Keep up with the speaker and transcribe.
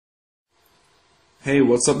Hey,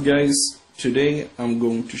 what's up guys? Today I'm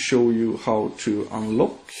going to show you how to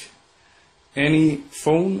unlock any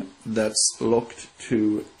phone that's locked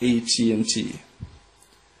to AT&T.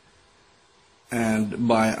 And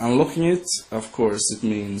by unlocking it, of course, it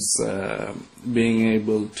means being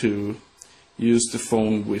able to use the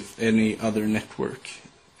phone with any other network,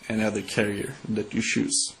 any other carrier that you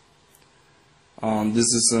choose.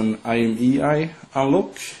 This is an IMEI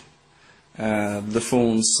unlock. The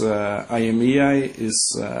phone's IMEI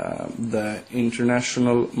is the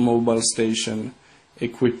International Mobile Station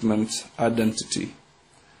Equipment Identity,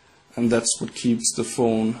 and that's what keeps the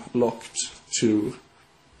phone locked to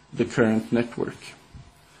the current network.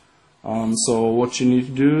 So what you need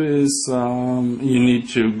to do is you need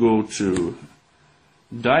to go to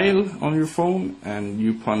dial on your phone and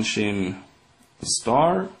you punch in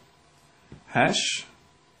star hash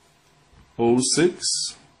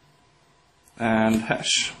 06 and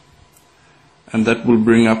hash, and that will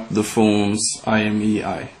bring up the phone's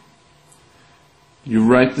IMEI. You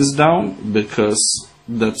write this down because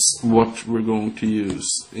that's what we're going to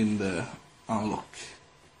use in the unlock.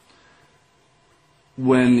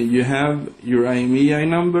 When you have your IMEI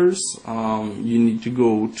numbers, you need to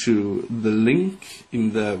go to the link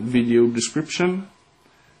in the video description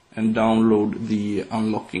and download the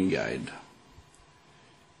unlocking guide.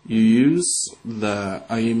 You use the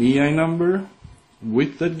IMEI number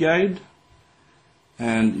with that guide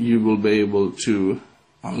and you will be able to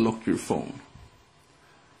unlock your phone.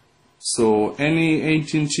 So any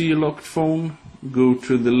AT&T locked phone, go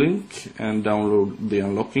to the link and download the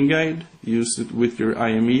unlocking guide, use it with your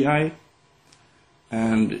IMEI,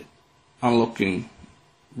 and unlocking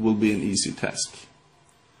will be an easy task.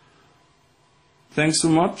 Thanks so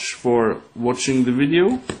much for watching the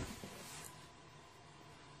video.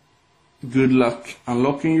 Good luck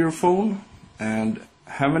unlocking your phone and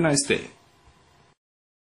have a nice day.